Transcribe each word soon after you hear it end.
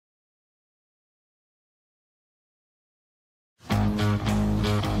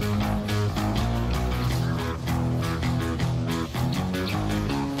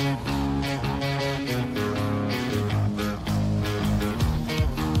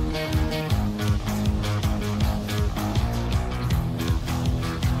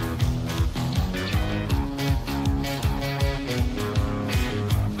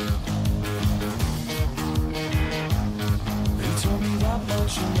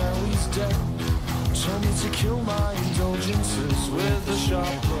was dead. Told me to kill my indulgences with a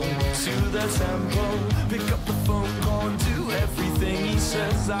sharp blow to the tempo. Pick up the phone, call and do everything he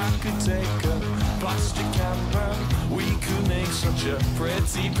says. I could take a plastic camera, we could make such a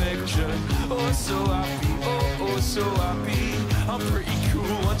pretty picture. Oh, so happy, oh, so happy. I'm pretty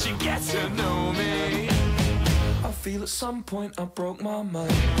cool once you get to know me. I feel at some point I broke my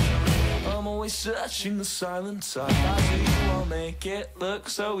mind. I'm always searching the silent side. How do you all make it look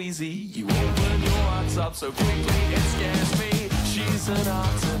so easy? You open your heart up so quickly, it scares me. She's an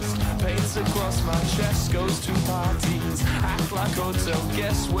artist, paints across my chest, goes to parties, act like hotel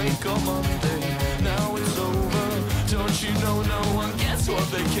guests, wake up Monday, now it's over. Don't you know no one gets what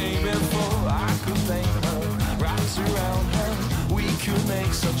they came in for? I could paint her, wraps around her, we could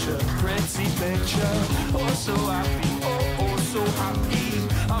make such a pretty picture. Oh, so happy, oh, so happy.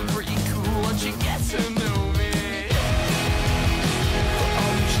 I'm pretty cool once you get to know me. But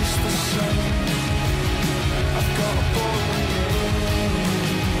I'm just the same. I've got a boring name.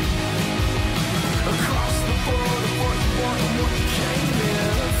 Across the board of what you want and what you came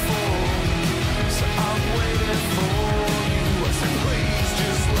here for. So I'm waiting for you. I said please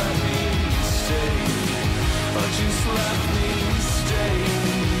just let me stay. Or just let me stay.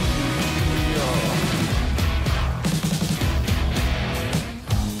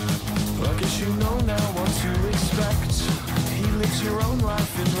 I guess you know now what to expect. He lives your own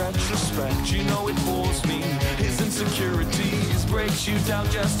life in retrospect. You know it bores me, his insecurities breaks you down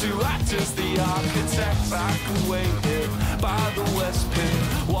just to act as the architect. I could wait here by the West Pit,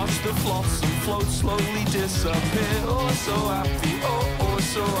 watch the flotsam float slowly disappear. Oh, so happy, oh,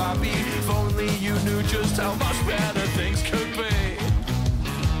 so happy. If only you knew just how much better things could be.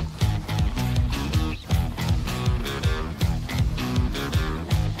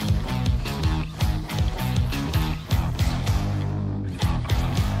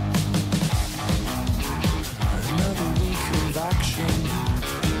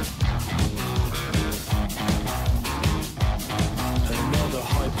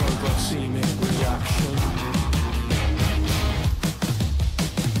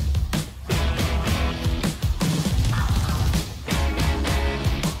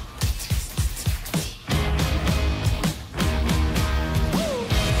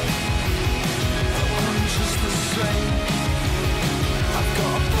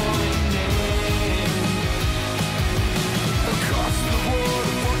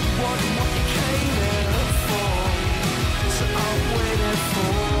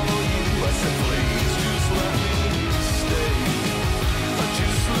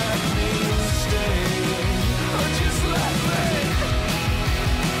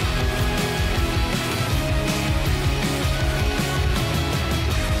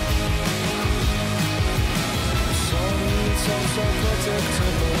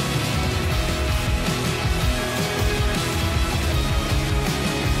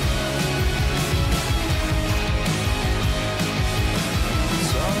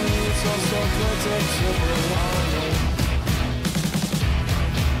 So predictable.